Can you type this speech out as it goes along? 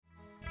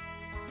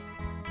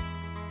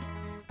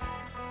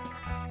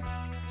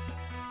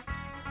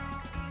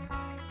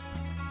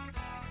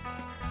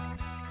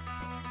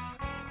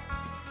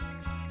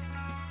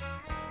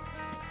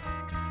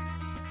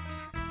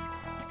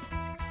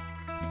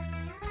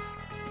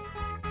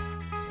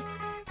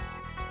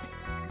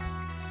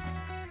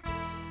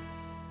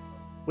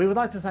We would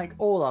like to thank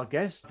all our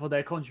guests for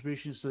their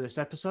contributions to this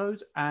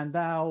episode. And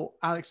now,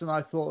 Alex and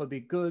I thought it would be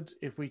good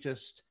if we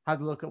just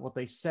had a look at what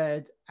they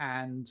said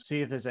and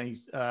see if there's any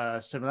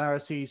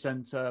similarities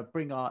and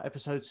bring our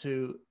episode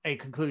to a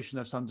conclusion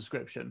of some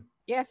description.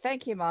 Yeah,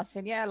 thank you,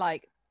 Martin. Yeah,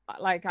 like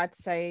I'd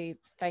say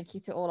thank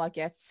you to all our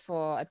guests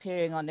for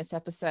appearing on this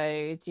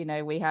episode.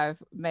 We have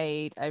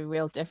made a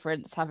real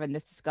difference having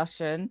this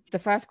discussion. The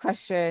first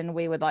question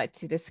we would like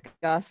to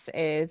discuss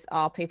is,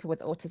 are people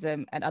with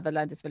autism and other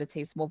learning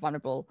disabilities more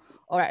vulnerable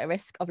or at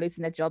risk of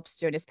losing their jobs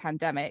during this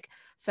pandemic?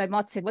 So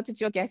Martin, what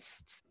did your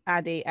guests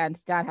Andy and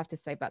Dan have to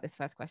say about this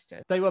first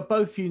question? They were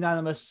both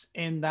unanimous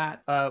in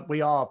that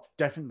we are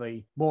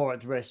definitely more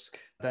at risk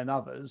than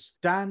others.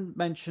 Dan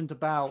mentioned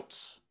about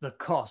the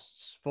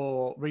costs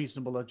for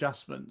reasonable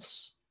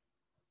adjustments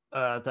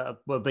that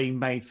were being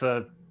made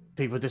for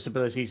people with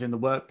disabilities in the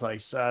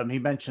workplace. He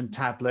mentioned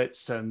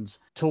tablets and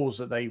tools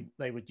that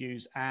they would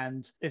use,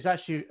 and it's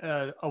actually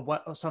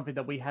something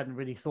that we hadn't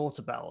really thought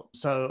about.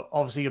 So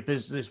obviously a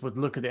business would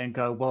look at it and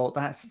go, well,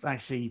 that's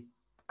actually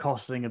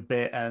costing a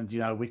bit, and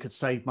we could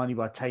save money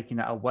by taking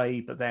that away,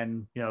 but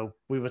then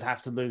we would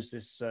have to lose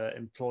this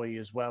employee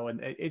as well, and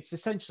it's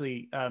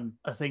essentially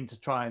a thing to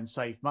try and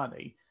save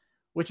money,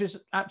 which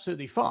is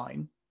absolutely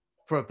fine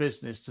for a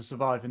business to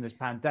survive in this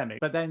pandemic.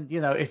 But then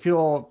if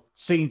you're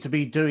seen to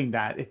be doing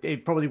that,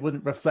 it probably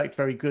wouldn't reflect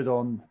very good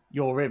on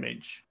your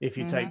image, if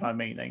you take my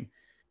meaning.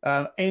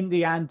 In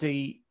the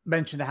Andy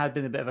mentioned it had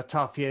been a bit of a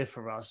tough year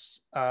for us,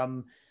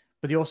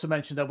 but he also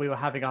mentioned that we were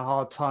having a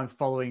hard time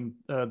following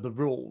the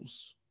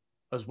rules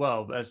as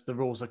well, as the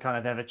rules are kind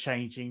of ever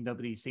changing.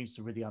 Nobody seems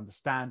to really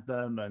understand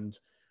them, and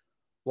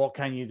what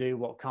can you do,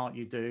 what can't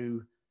you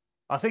do.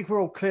 I think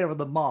we're all clear on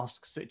the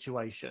mask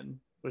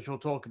situation, which we'll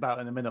talk about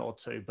in a minute or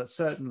two, but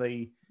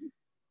certainly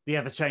the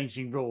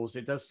ever-changing rules,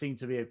 it does seem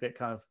to be a bit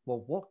kind of,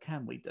 well, what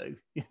can we do?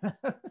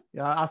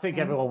 I think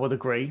everyone would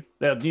agree.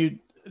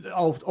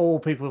 All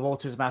people with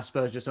autism,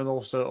 Asperger's, and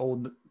also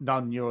all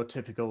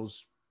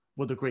non-neurotypicals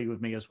would agree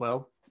with me as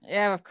well.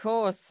 Yeah, of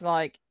course.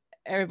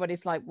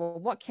 Everybody's like, well,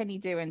 what can you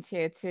do in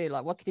tier 2?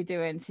 Like, what can you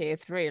do in tier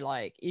 3?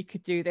 Like, you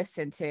could do this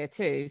in tier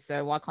 2,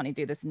 so why can't you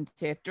do this in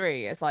tier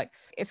 3?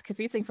 It's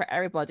confusing for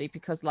everybody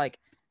because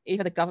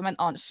even the government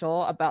aren't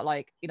sure about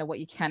what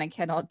you can and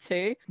cannot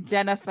do.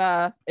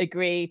 Jennifer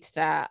agreed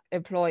that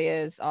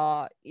employers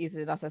are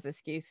using us as an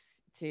excuse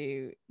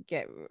to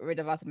get rid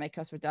of us and make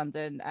us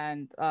redundant,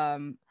 and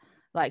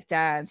like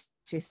Dan,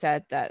 she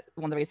said that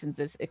one of the reasons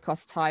is it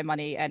costs time,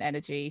 money, and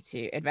energy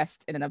to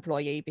invest in an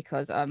employee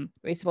because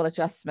reasonable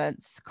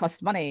adjustments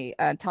cost money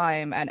and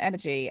time and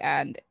energy.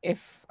 And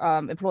if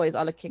employers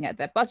are looking at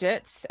their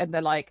budgets and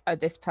they're like, oh,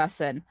 this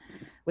person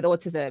with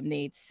autism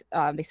needs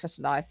these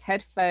specialized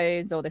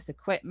headphones or this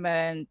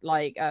equipment,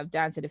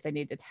 Dan said, if they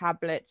need a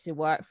tablet to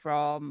work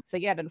from. So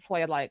yeah, the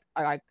employer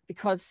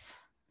because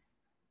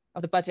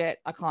of the budget,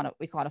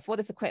 we can't afford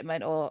this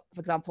equipment, or for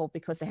example,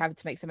 because they have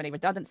to make so many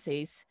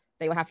redundancies,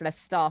 they will have less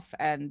staff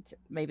and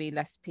maybe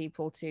less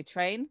people to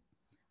train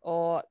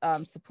or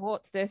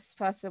support this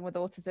person with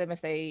autism if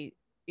they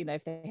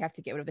have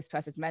to get rid of this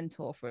person's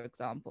mentor, for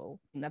example.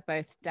 And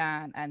both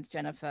Dan and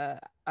Jennifer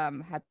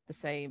had the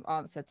same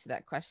answer to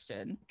that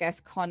question. I guess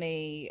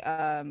Connie,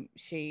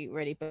 she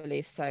really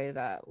believes so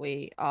that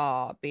we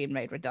are being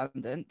made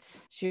redundant.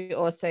 She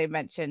also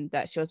mentioned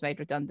that she was made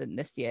redundant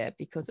this year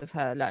because of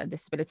her learning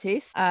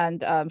disabilities.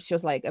 And she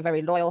was a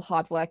very loyal,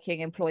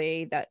 hardworking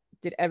employee that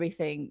did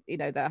everything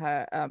that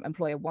her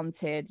employer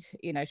wanted.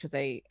 She was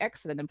a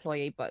excellent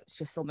employee, but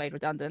she was still made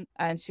redundant.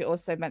 And she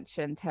also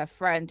mentioned her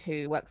friend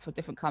who works for a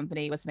different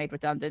company was made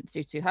redundant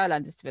due to her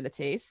learning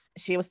disabilities.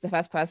 She was the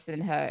first person in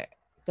her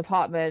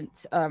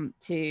department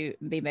to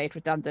be made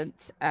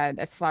redundant, and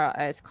as far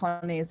as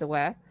Connie is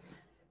aware,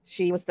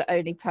 she was the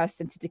only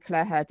person to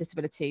declare her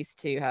disabilities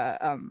to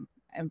her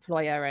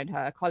employer and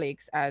her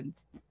colleagues,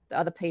 and the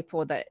other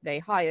people that they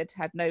hired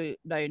had no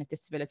known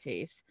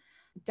disabilities.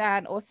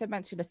 Dan also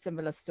mentioned a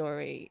similar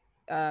story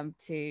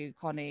to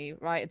Connie,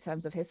 right, in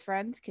terms of his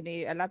friend. Can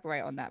you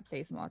elaborate on that,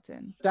 please,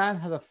 Martin? Dan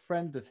had a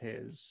friend of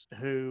his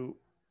who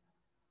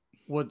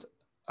would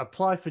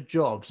apply for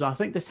jobs. I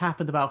think this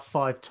happened about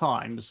 5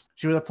 times.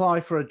 She would apply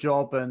for a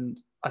job, and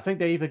I think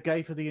they either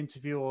gave her the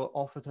interview or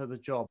offered her the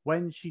job.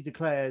 When she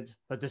declared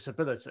her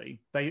disability,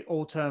 they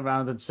all turned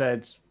around and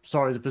said,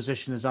 sorry, the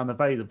position is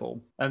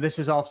unavailable. And this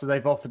is after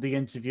they've offered the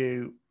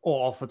interview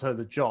or offered her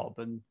the job.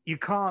 And you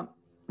can't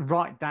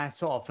write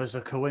that off as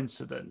a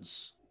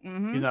coincidence.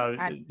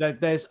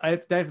 There's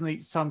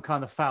definitely some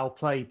kind of foul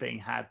play being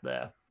had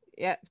there.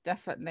 Yeah,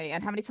 definitely.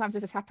 And how many times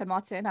does this happen,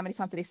 Martin? How many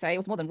times did he say? It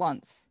was more than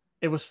once.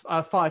 It was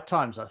 5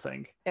 times, I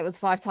think. It was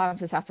 5 times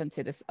this happened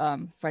to this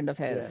friend of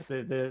his.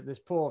 Yeah, this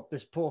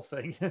poor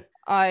thing.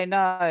 I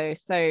know.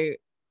 So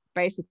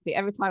basically,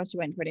 every time she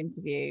went for an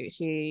interview,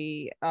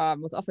 she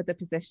was offered the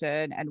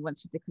position, and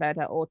once she declared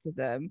her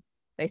autism,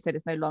 they said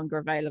it's no longer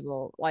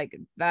available.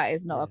 That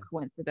is not a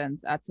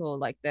coincidence at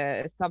all.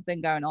 There is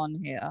something going on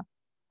here,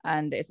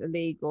 and it's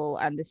illegal,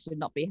 and this should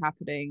not be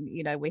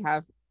happening. We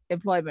have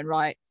employment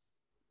rights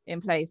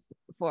in place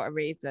for a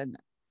reason.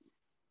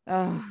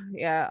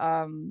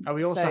 Yeah. And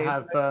we also So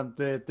have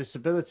the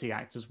Disability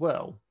Act as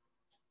well.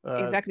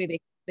 exactly,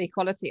 the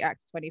Equality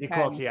Act The 2010.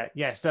 Equality Act,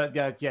 yes,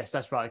 yeah, yes,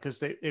 that's right,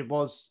 because it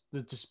was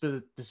the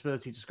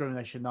Disability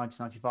Discrimination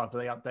 1995, but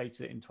they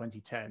updated it in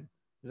 2010.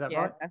 Is that Yeah,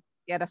 right?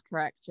 yeah, that's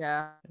correct.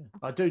 Yeah.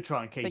 I do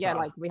try and So keep yeah, up.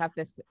 like we have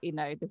this,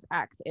 this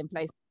act in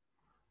place.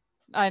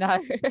 I know.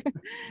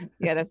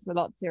 Yeah, there's a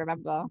lot to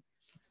remember.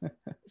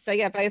 So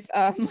yeah, both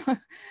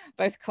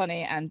both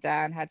Connie and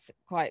Dan had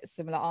quite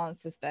similar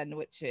answers then,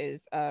 which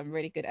is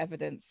really good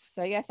evidence.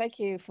 So yeah, thank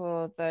you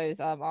for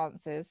those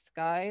answers,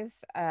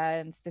 guys.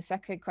 And the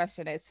second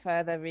question is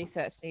further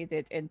research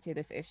needed into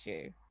this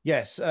issue.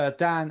 Yes,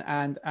 Dan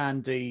and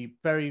Andy,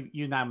 very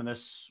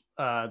unanimous.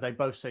 They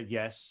both said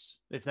yes.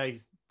 If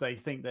they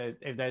think that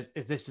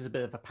if this is a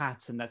bit of a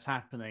pattern that's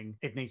happening,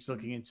 it needs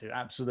looking into.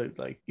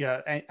 Absolutely. Yeah,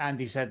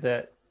 Andy said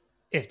that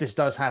if this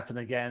does happen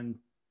again,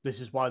 this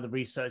is why the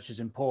research is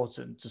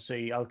important to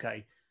see.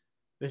 Okay,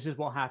 this is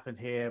what happened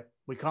here.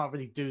 We can't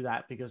really do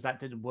that because that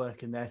didn't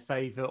work in their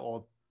favor,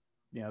 or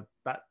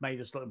that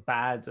made us look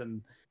bad.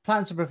 And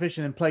plans of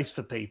provision in place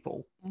for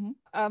people.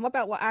 What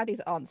about what Andy's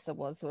answer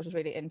was, which was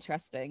really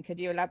interesting? Could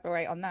you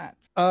elaborate on that?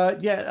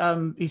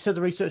 He said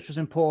the research was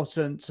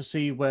important to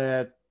see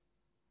where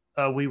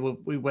we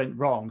went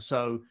wrong.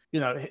 So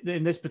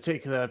in this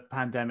particular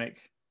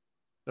pandemic,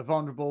 the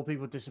vulnerable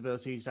people with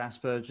disabilities,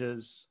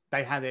 Asperger's,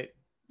 they had it,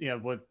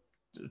 were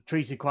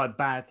treated quite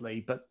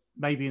badly. But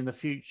maybe in the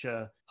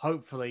future,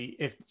 hopefully,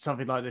 if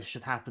something like this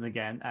should happen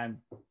again, and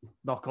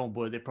knock on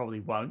wood, it probably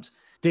won't,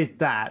 did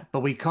that. But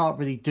we can't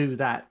really do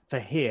that for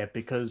here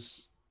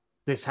because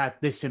this had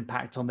this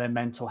impact on their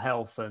mental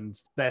health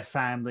and their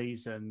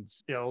families and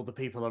all the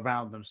people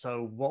around them.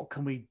 So what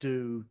can we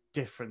do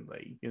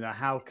differently?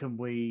 How can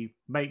we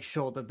make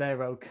sure that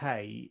they're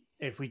okay?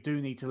 If we do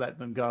need to let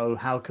them go,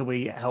 how can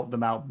we help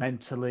them out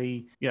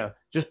mentally?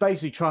 Just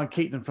basically try and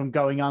keep them from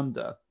going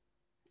under,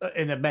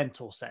 in a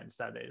mental sense,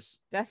 that is.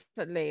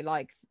 Definitely.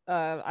 Like,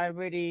 I'm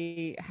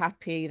really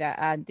happy that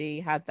Andy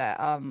had that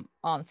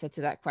answer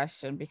to that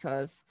question,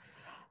 because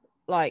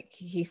like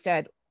he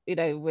said, we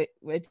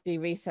do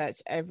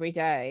research every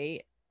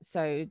day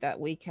so that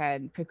we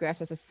can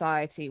progress as a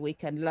society, we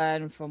can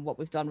learn from what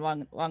we've done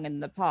wrong in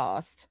the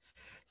past.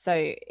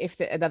 So if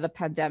another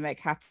pandemic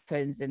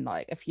happens in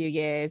like a few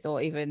years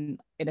or even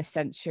in a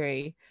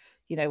century,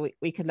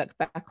 we can look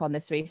back on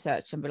this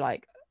research and be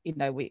like,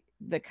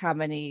 how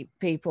many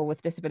people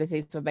with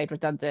disabilities were made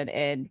redundant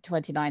in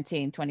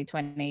 2019,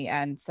 2020,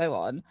 and so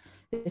on.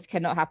 This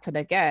cannot happen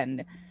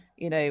again.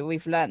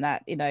 We've learned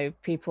that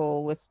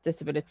people with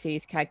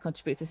disabilities can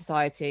contribute to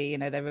society.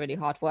 They're really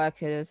hard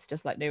workers,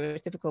 just like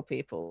neurotypical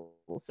people.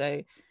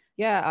 So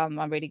yeah,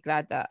 I'm really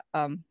glad that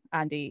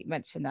Andy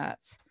mentioned that.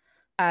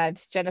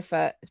 And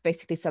Jennifer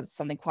basically said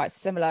something quite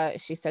similar.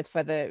 She said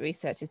further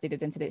research is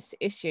needed into this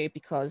issue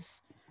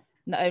because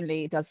not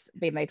only does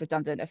being made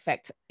redundant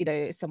affect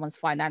someone's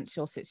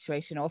financial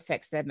situation, or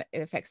it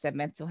affects their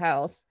mental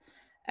health,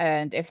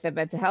 and if their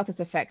mental health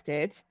is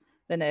affected,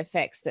 then it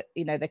affects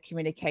the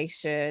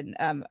communication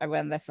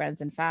around their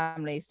friends and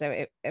family. So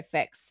it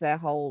affects their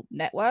whole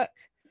network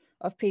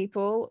of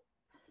people.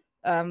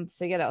 So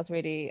yeah, that was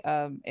really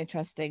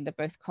interesting that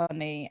both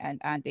Connie and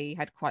Andy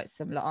had quite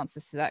similar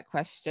answers to that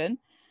question.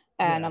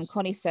 And Yes.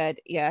 Connie said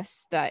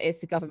yes, that it's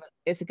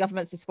the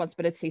government's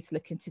responsibility to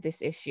look into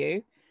this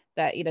issue,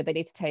 that they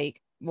need to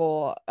take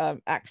more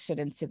action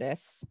into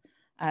this,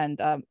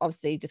 and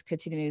obviously just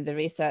continue the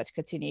research,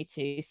 continue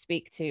to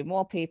speak to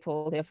more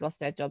people who have lost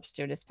their jobs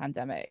during this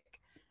pandemic,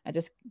 and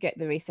just get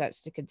the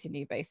research to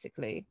continue.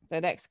 Basically, the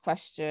next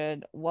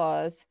question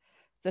was,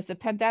 does the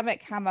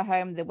pandemic hammer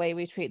home the way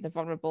we treat the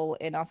vulnerable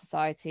in our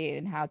society,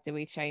 and how do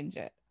we change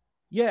it?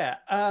 Yeah.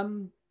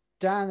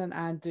 Dan and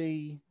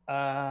Andy,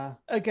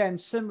 again,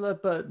 similar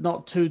but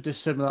not too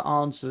dissimilar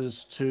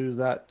answers to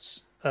that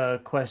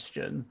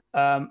question.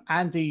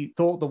 Andy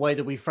thought the way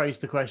that we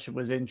phrased the question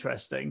was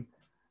interesting.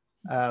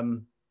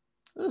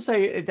 Let's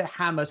say it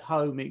hammered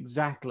home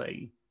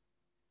exactly,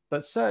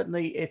 but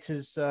certainly it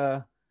has.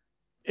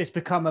 It's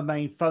become a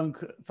main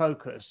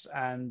focus,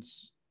 and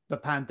the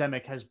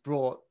pandemic has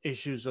brought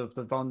issues of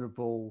the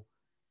vulnerable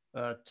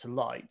to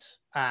light.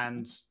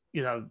 And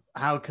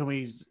how can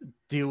we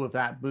deal with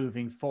that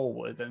moving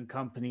forward? And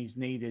companies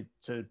needed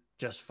to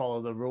just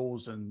follow the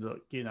rules, and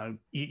look,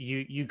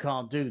 you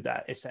can't do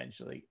that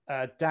essentially.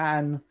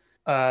 Dan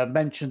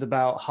mentioned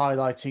about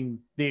highlighting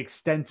the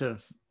extent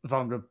of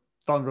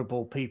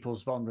vulnerable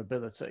people's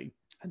vulnerability,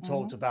 and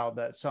talked about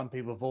that some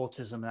people with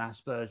autism and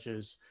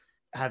Asperger's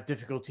have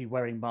difficulty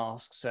wearing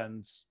masks,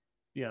 and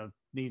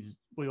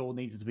we all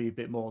needed to be a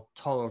bit more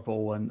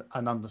tolerable and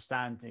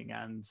understanding.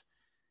 And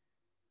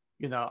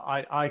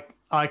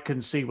I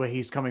can see where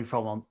he's coming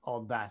from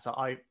on that.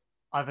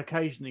 I've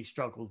occasionally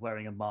struggled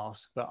wearing a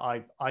mask, but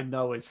I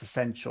know it's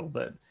essential.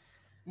 But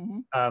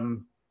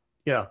I'm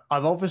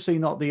obviously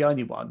not the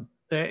only one.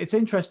 It's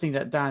interesting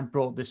that Dan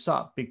brought this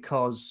up,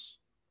 because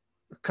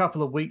a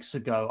couple of weeks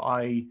ago,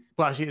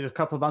 actually a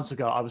couple of months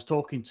ago, I was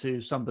talking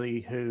to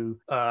somebody who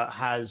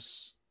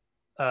has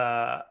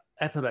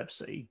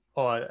epilepsy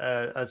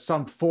or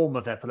some form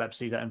of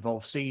epilepsy that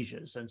involves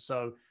seizures. And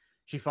so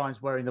she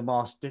finds wearing the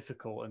mask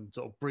difficult, and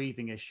sort of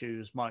breathing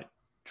issues might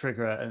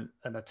trigger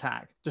an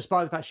attack.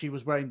 Despite the fact she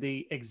was wearing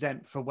the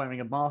exempt for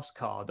wearing a mask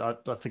card,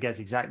 I forget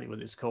exactly what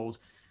it's called.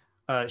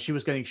 She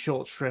was getting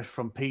short shrift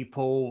from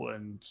people,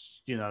 and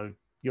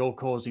you're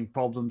causing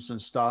problems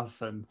and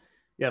stuff. And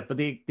yeah, but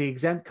the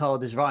exempt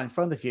card is right in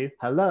front of you.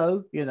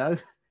 Hello,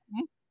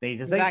 need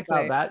to think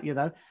about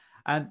that,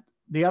 And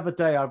the other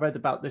day I read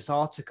about this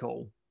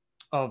article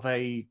of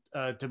a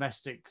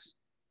domestic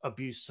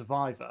abuse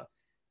survivor,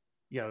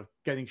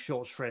 getting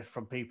short shrift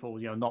from people,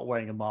 not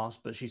wearing a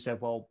mask. But she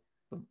said, well,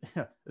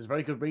 there's a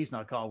very good reason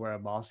I can't wear a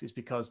mask. It's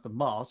because the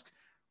mask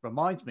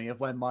reminds me of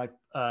when my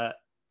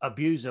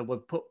abuser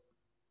would put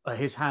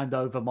his hand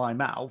over my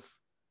mouth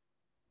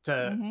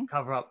to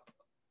cover up,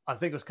 I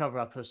think it was cover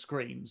up her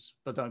screams,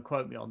 but don't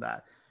quote me on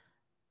that.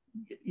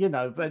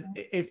 But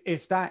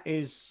if that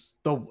is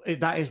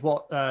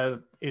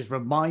what is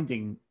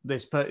reminding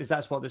this person, if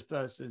that's what this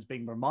person is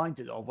being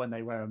reminded of when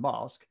they wear a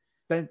mask,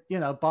 then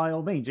by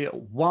all means,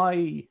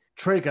 why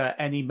trigger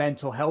any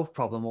mental health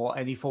problem or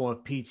any form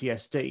of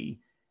PTSD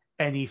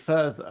any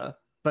further?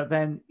 But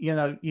then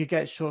you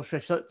get short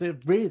shrift. So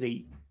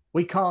really,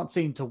 we can't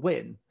seem to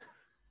win.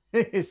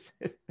 is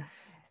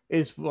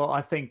what I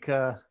think.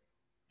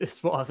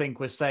 Is what I think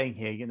we're saying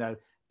here.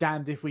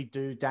 Damned if we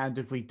do, damned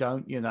if we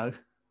don't.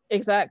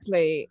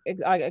 Exactly.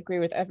 I agree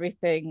with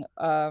everything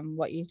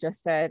what you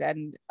just said.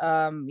 And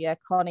yeah,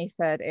 Connie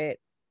said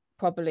it's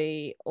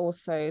probably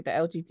also the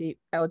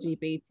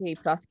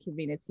LGBT plus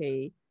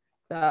community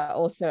that are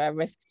also at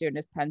risk during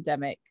this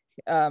pandemic,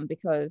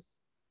 because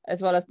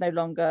as well as no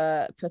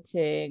longer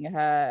putting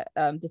her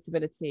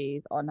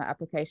disabilities on her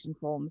application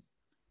forms,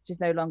 she's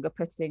no longer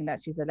putting that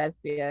she's a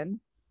lesbian.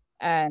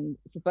 And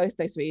for both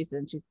those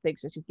reasons, she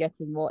thinks that she's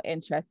getting more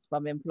interest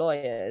from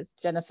employers.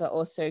 Jennifer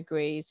also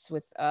agrees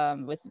with our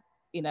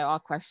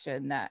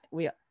question that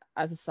we,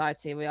 as a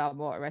society, we are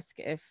more at risk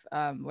if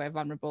we're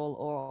vulnerable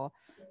or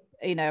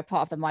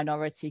part of the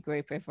minority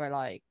group, if we're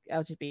like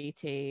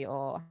LGBT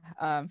or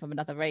from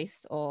another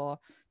race or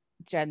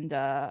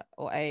gender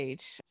or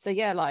age. So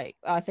yeah, like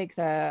I think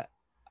the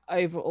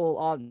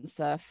overall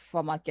answer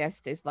from our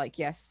guest is like,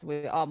 yes,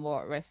 we are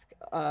more at risk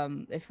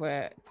if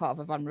we're part of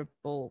a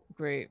vulnerable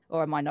group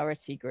or a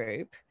minority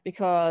group,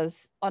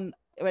 because when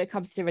it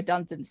comes to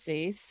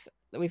redundancies,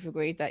 we've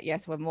agreed that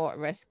yes, we're more at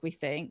risk, we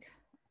think.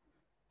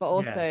 But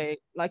also,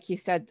 like you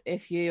said,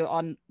 if you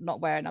are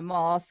not wearing a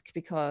mask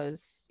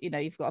because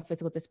you've got a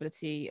physical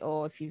disability,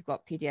 or if you've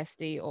got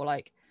PTSD or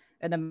like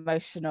an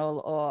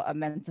emotional or a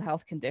mental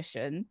health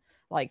condition,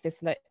 like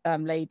this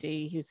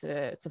lady who's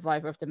a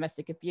survivor of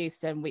domestic abuse,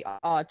 then we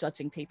are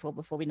judging people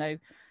before we know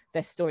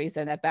their stories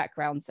and their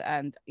backgrounds.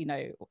 And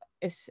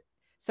it's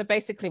so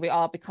basically we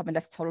are becoming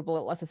less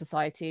tolerable as a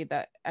society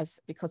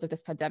because of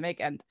this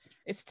pandemic. And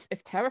it's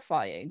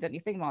terrifying, don't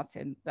you think,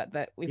 Martin,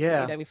 that we've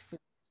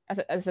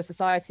as a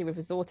society we've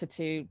resorted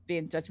to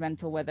being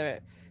judgmental, whether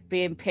it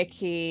being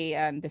picky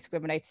and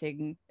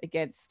discriminating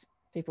against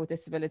people with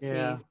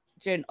disabilities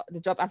during the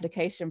job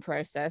application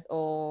process,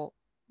 or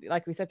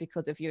like we said,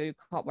 because if you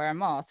can't wear a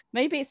mask.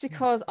 Maybe it's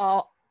because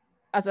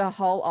as a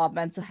whole our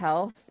mental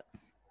health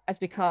has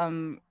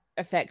become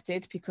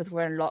affected because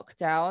we're in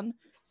lockdown,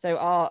 so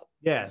our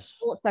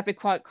thoughts have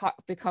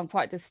become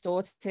quite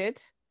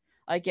distorted,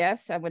 I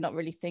guess, and we're not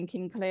really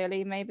thinking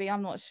clearly. Maybe,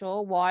 I'm not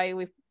sure why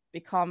we've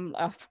become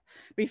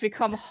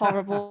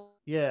horrible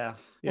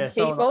people.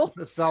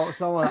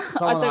 Someone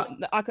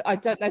I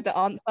don't know the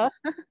answer.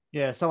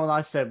 Someone I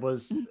said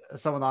was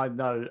someone I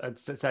know had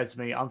said to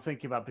me, I'm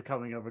thinking about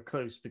becoming a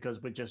recluse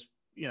because we're just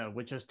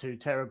too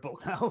terrible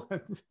now.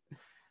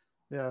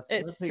 Yeah,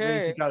 I don't think we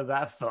need to go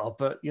that far,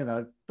 but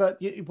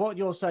what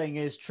you're saying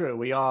is true.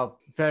 We are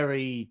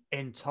very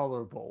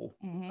intolerable,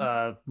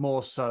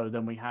 more so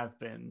than we have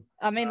been.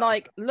 I mean,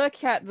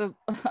 look at the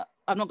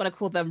I'm not going to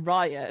call them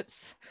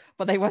riots,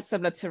 but they were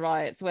similar to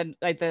riots when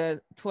like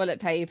the toilet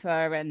paper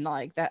and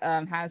like the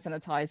hand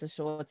sanitizer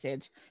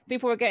shortage.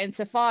 People were getting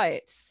into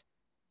fights.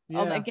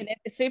 Again, in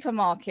the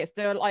supermarkets,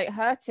 they're like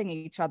hurting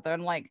each other,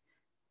 and like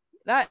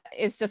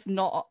that's just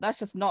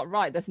not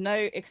right. There's no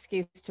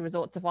excuse to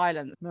resort to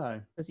violence.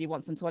 No, because you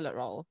want some toilet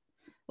roll.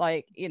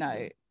 Like,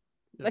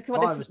 look at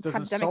what this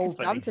pandemic has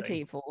done to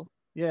people.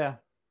 Yeah,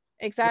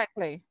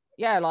 exactly.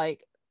 Yeah,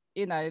 like,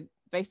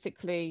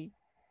 basically,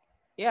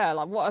 yeah,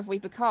 like what have we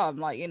become?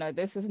 Like,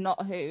 this is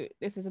not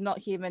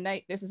human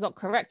nature. This is not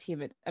correct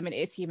human. I mean,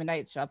 it's human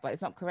nature, but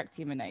it's not correct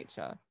human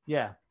nature.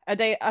 Yeah. And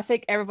I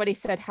think everybody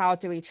said, how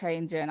do we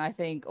change it? And I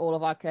think all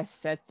of our guests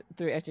said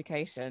through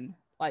education,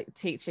 like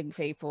teaching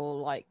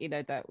people, like,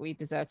 that we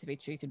deserve to be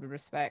treated with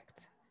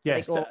respect.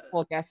 Yes. I think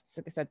all guests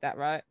said that,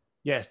 right?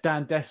 Yes,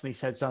 Dan definitely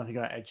said something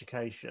about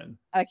education.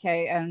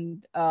 Okay,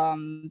 and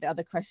the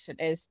other question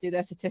is, do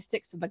the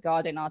statistics from the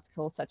Guardian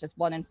article, such as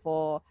 1 in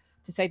 4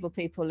 disabled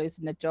people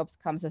losing their jobs,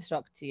 comes as a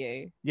shock to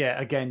you? Yeah,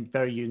 again,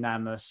 very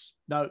unanimous.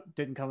 No,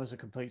 didn't come as a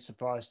complete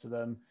surprise to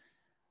them.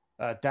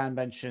 Dan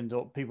mentioned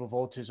people with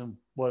autism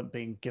weren't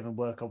being given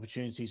work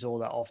opportunities all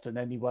that often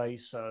anyway,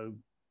 so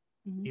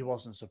he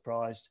wasn't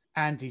surprised.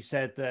 And he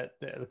said that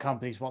the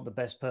companies want the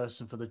best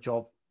person for the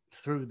job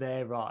through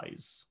their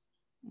eyes.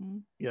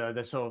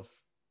 They're sort of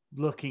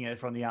looking at it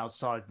from the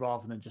outside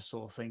rather than just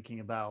sort of thinking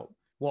about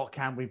what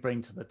can we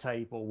bring to the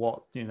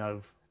table,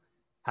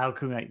 how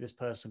can we make this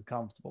person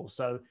comfortable.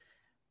 So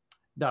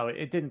no,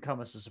 it didn't come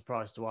as a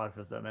surprise to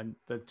either of them, and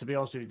to be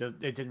honest with you,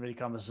 it didn't really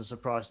come as a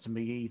surprise to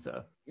me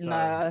either. So,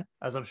 no,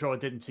 as I'm sure it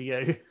didn't to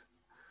you.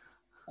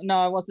 No,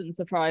 I wasn't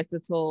surprised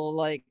at all.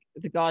 Like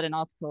the Guardian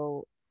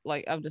article,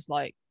 like I'm just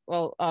like,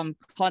 well,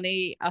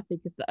 Connie, I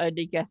think is the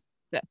only guest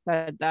that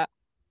said that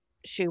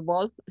she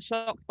was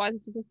shocked by the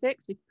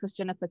statistics, because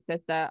Jennifer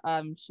says that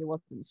she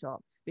wasn't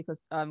shocked,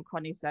 because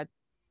Connie said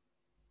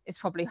it's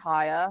probably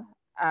higher,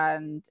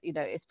 and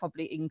it's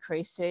probably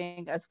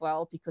increasing as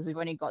well, because we've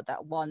only got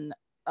that one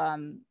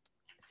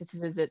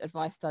citizens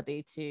advice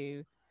study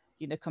to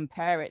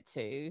compare it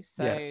to.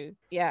 So Yes.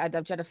 yeah,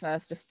 and Jennifer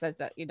just says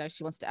that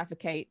she wants to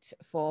advocate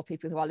for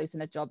people who are losing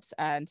their jobs.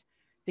 And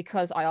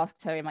because I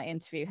asked her in my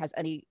interview, has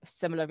any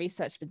similar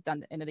research been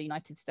done in the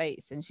United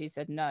States, and she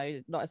said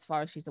no, not as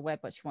far as she's aware,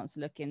 but she wants to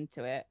look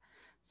into it.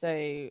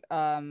 So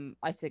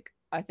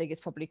I think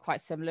it's probably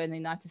quite similar in the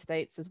United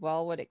States as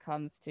well when it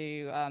comes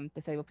to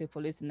disabled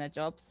people losing their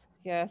jobs.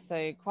 Yeah,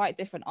 so quite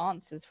different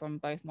answers from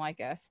both my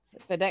guests.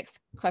 The next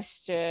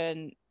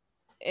question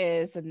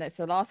is, and it's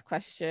the last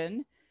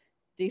question,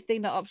 do you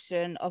think the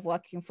option of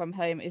working from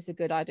home is a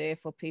good idea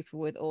for people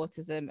with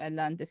autism and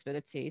learning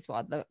disabilities? What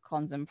are the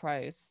cons and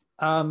pros?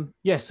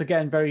 Yes,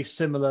 again, very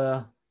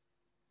similar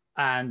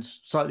and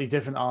slightly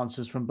different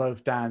answers from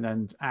both Dan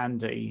and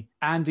Andy.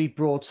 Andy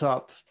brought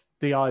up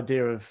the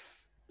idea of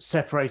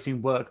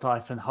separating work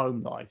life and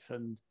home life,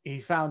 and he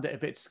found it a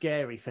bit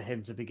scary for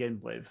him to begin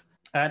with.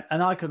 And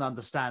I can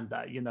understand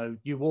that.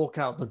 You walk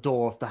out the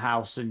door of the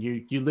house and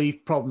you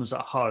leave problems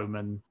at home,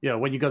 and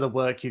when you go to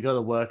work,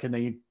 and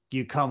then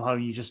you come home,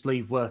 you just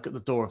leave work at the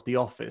door of the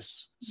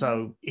office.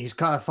 So he's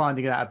kind of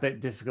finding that a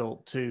bit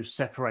difficult to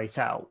separate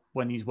out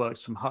when he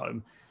works from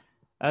home.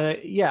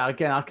 Yeah,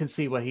 again, I can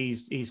see where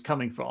he's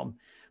coming from,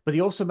 but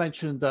he also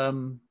mentioned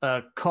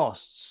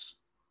costs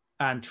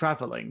and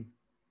traveling.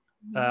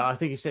 I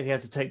think he said he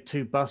had to take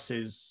 2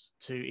 buses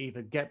to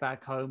either get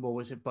back home, or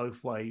was it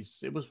both ways?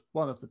 It was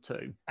one of the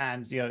two.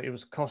 And, it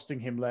was costing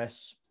him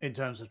less in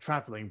terms of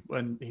traveling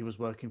when he was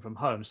working from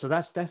home. So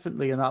that's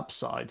definitely an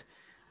upside.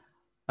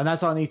 And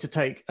as I need to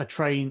take a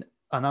train,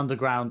 an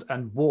underground,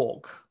 and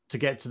walk to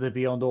get to the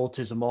Beyond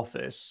Autism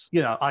office,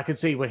 I can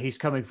see where he's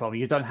coming from.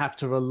 You don't have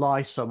to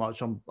rely so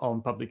much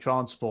on public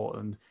transport.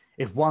 And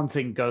if one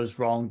thing goes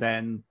wrong,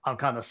 then I'm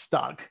kind of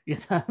stuck,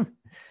 And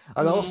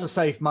also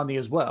save money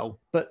as well.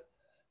 But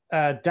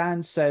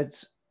Dan said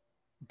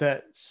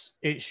that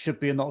it should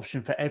be an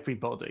option for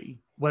everybody,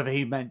 whether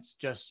he meant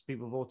just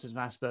people with autism,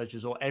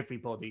 Asperger's, or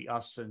everybody,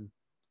 us and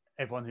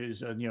everyone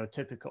who's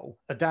neurotypical.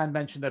 Dan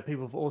mentioned that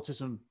people with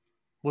autism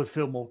would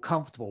feel more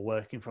comfortable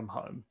working from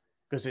home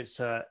because it's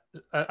a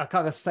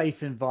kind of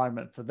safe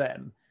environment for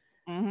them.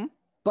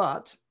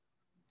 But,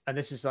 and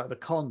this is like the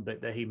con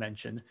bit that he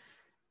mentioned,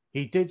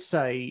 he did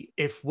say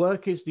if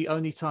work is the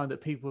only time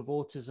that people with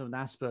autism and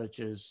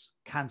Asperger's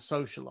can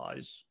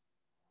socialize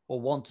or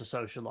want to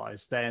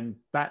socialize, then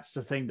that's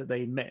the thing that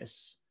they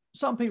miss.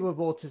 Some people with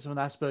autism and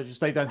Asperger's,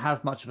 they don't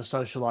have much of a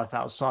social life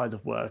outside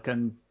of work,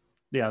 and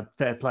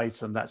fair play to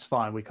them, that's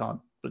fine. We can't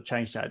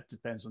change that. It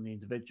depends on the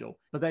individual.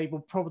 But they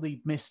will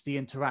probably miss the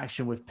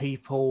interaction with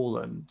people,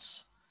 and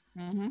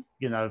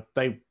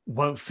they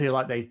won't feel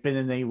like they've been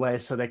anywhere,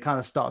 so they kind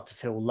of start to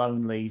feel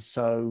lonely.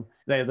 So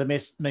they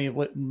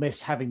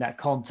miss having that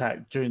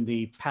contact during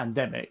the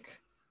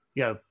pandemic.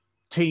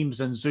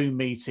 Teams and Zoom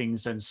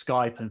meetings and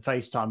Skype and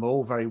FaceTime are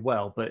all very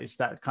well, but it's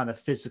that kind of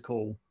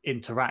physical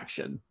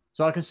interaction.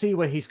 So I can see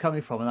where he's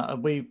coming from,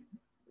 and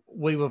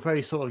we were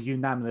very sort of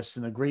unanimous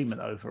in agreement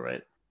over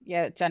it.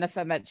 Yeah,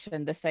 Jennifer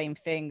mentioned the same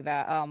thing,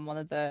 that one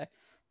of the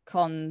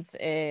cons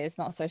is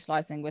not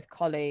socializing with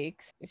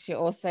colleagues. She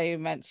also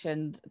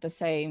mentioned the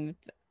same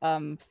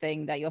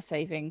thing, that you're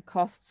saving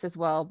costs as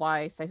well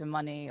by saving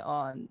money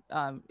on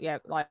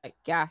like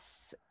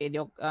gas in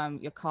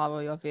your car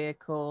or your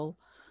vehicle,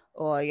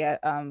 or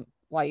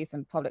while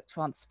using public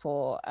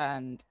transport.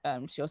 And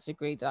she also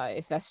agreed that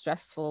it's less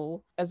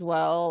stressful as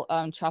well,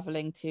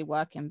 traveling to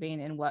work and being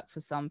in work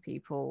for some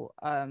people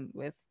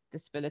with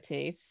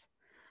disabilities.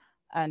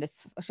 And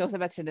she also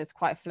mentioned it's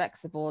quite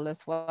flexible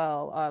as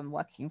well,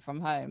 working from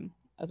home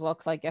as well,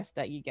 because I guess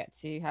that you get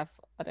to have,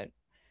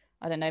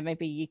 I don't know,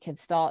 maybe you can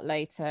start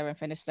later and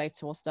finish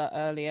later, or start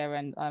earlier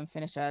and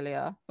finish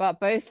earlier. But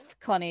both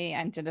Connie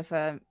and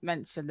Jennifer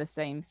mentioned the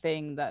same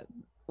thing, that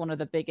one of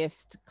the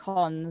biggest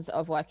cons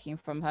of working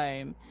from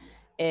home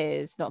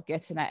is not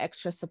getting that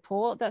extra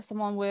support that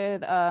someone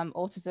with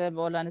autism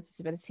or learning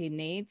disability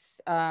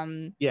needs.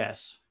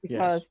 Yes.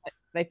 Because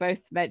they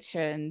both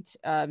mentioned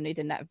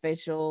needing that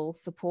visual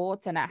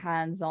support and that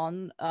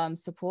hands-on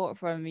support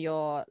from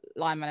your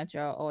line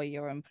manager or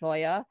your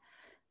employer.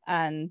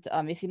 And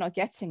if you're not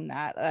getting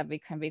that,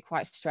 it can be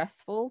quite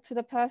stressful to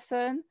the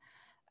person.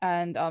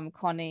 And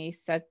Connie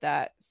said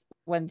that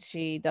when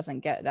she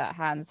doesn't get that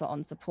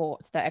hands-on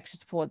support, that extra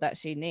support that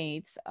she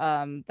needs,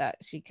 that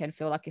she can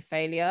feel like a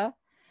failure,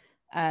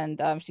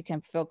 and she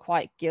can feel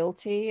quite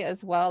guilty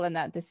as well, and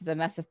that this is a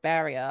massive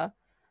barrier.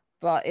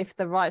 But if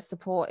the right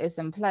support is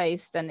in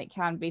place, then it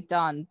can be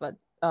done, but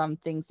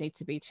things need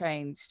to be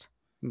changed.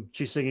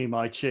 She's singing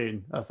my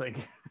tune, I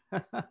think.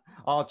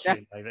 Our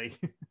tune, maybe.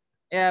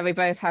 Yeah, we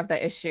both have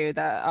that issue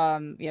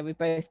that we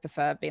both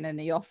prefer being in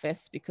the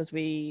office because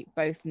we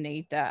both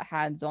need that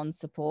hands-on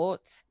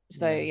support.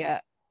 So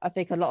I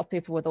think a lot of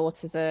people with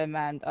autism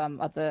and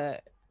other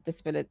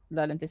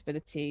learning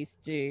disabilities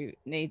do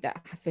need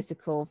that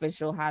physical,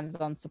 visual,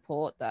 hands-on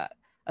support. That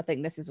I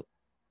think this is,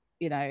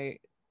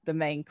 the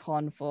main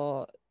con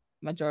for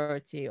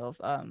majority of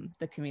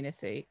the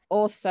community.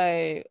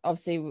 Also,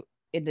 obviously,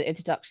 in the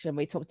introduction,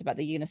 we talked about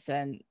the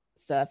Unison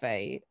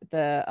survey.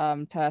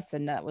 The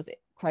person that was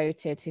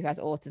quoted who has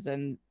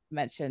autism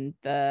mentioned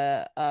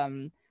the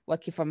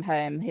working from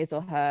home, his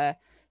or her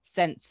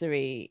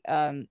sensory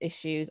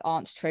issues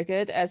aren't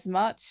triggered as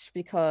much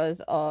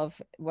because of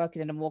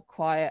working in a more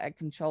quiet and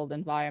controlled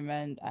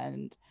environment,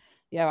 and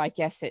I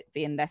guess it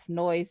being less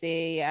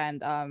noisy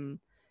and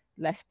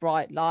less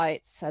bright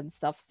lights and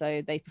stuff,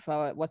 so they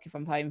prefer working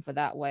from home for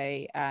that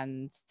way.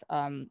 And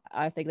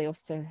I think they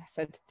also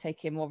said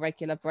taking more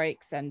regular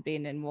breaks and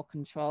being in more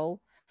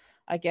control,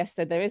 I guess.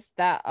 So there is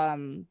that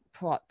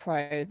pro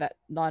that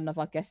none of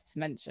our guests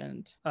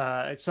mentioned.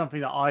 It's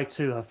something that I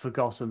too have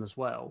forgotten as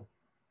well.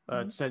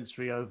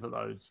 Sensory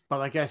overload.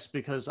 But I guess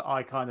because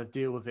I kind of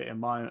deal with it in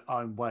my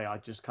own way, I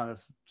just kind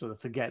of sort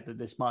of forget that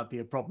this might be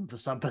a problem for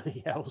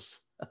somebody else.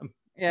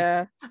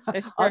 Yeah,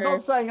 it's true.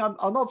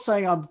 I'm not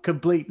saying I'm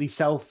completely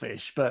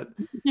selfish, but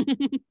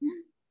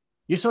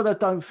you sort of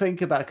don't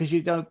think about it because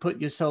you don't put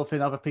yourself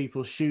in other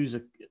people's shoes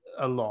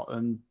a lot,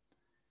 and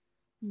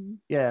you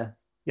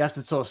have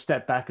to sort of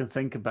step back and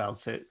think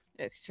about it.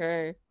 It's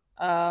true.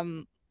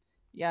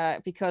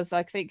 Because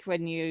I think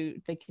when you're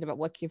thinking about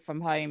working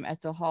from home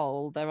as a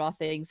whole, there are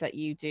things that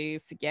you do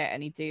forget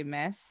and you do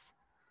miss.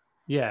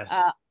 Yes.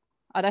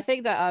 And I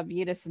think that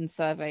Unison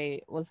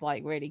survey was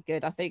like really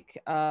good. I think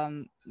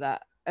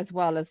that as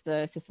well as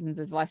the citizens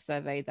advice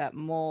survey, that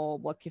more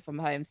working from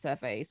home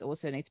surveys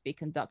also need to be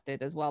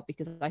conducted as well,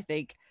 because I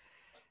think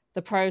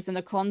the pros and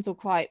the cons were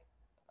quite,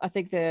 I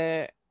think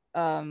the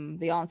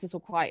answers were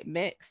quite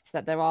mixed,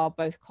 that there are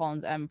both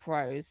cons and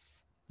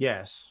pros.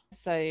 Yes.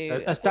 So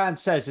as Dan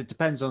says, it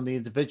depends on the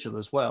individual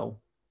as well.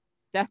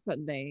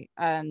 Definitely.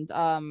 And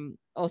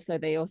also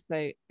they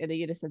also in the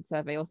Unison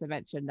survey also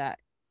mentioned that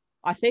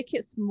I think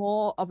it's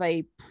more of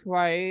a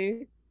pro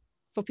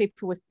for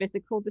people with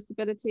physical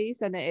disabilities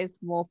than it is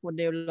more for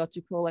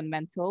neurological and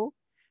mental.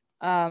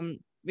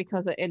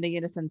 Because in the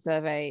Unison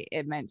survey,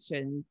 it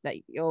mentioned that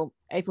you're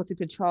able to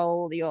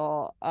control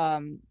your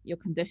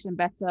condition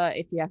better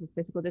if you have a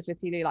physical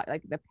disability,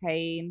 like the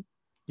pain.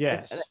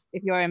 Yes.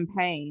 If you're in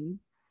pain,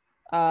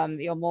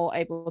 you're more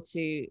able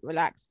to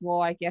relax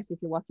more, I guess, if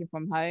you're working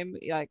from home.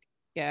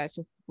 It's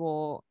just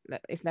more,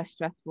 it's less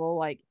stressful.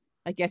 Like,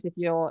 I guess if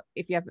you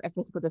have a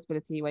physical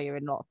disability where you're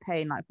in a lot of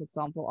pain, like for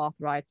example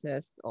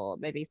arthritis or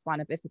maybe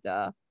spina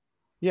bifida,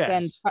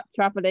 then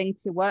traveling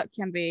to work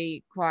can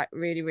be quite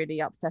really, really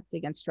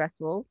upsetting and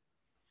stressful.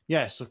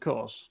 Yes, of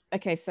course.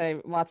 Okay,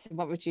 so Martin,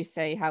 what would you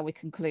say how we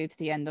conclude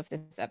the end of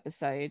this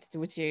episode?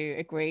 Would you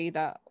agree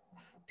that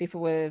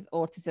people with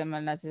autism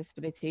and other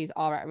disabilities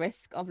are at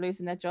risk of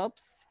losing their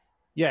jobs?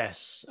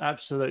 Yes,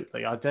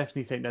 absolutely. I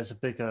definitely think there's a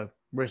bigger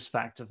risk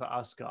factor for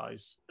us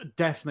guys.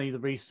 Definitely the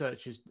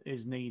research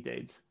is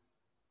needed,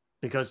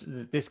 because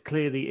this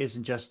clearly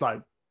isn't just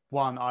like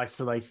one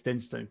isolated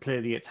incident.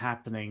 Clearly it's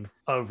happening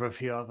over a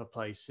few other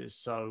places.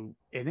 So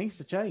it needs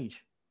to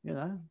change,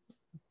 at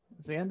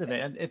the end of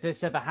it. And if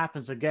this ever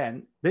happens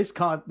again, this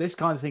kind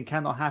of thing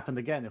cannot happen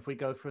again if we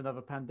go through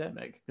another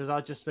pandemic, because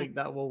I just think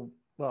that will,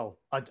 well,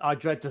 I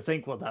dread to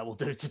think what that will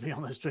do, to be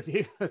honest with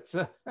you.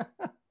 But,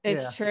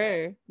 it's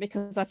true,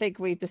 because I think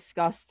we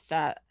discussed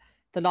that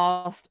the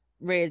last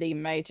really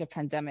major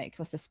pandemic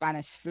was the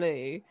Spanish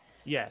flu.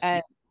 Yes.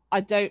 And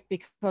I don't,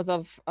 because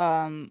of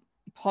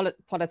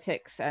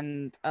politics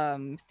and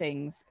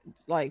things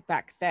like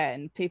back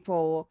then,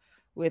 people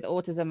with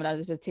autism and other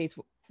disabilities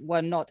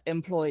were not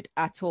employed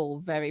at all,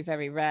 very,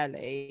 very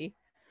rarely.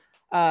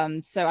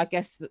 So I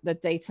guess the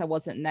data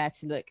wasn't there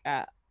to look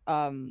at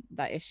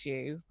that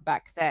issue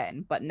back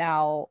then. But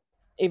now,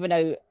 even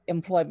though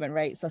employment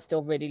rates are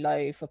still really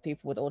low for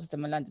people with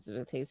autism and learning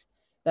disabilities,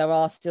 there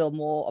are still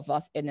more of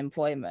us in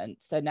employment.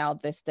 So now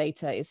this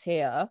data is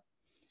here.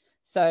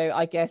 So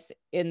I guess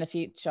in the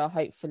future,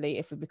 hopefully,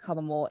 if we become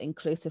a more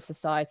inclusive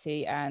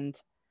society and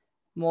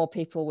more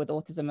people with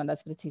autism and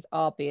disabilities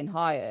are being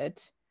hired,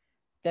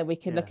 then we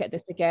can look at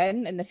this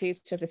again in the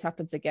future if this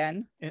happens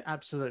again.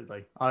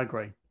 Absolutely. I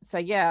agree. So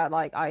yeah,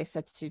 like I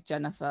said to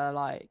Jennifer,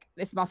 like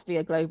this must be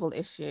a global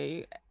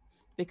issue,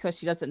 because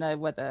she doesn't know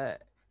whether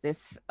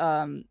this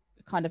kind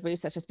of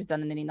research has been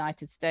done in the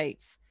United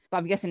States. But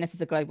I'm guessing this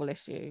is a global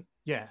issue.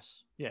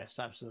 Yes, yes,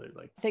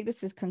 absolutely. I think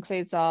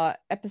concludes our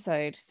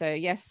episode. So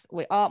yes,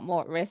 we are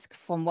more at risk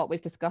from what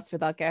we've discussed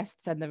with our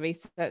guests and the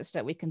research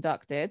that we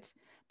conducted,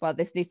 but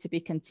this needs to be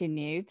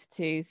continued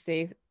to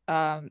see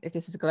if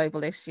this is a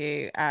global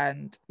issue,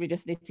 and we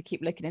just need to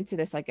keep looking into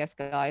this, I guess,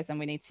 guys, and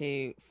we need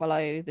to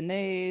follow the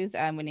news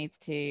and we need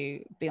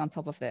to be on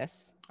top of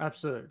this.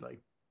 Absolutely.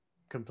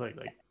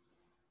 Completely.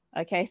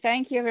 Okay,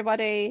 thank you,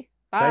 everybody.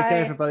 Bye. Take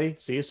care, everybody.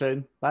 See you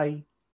soon. Bye.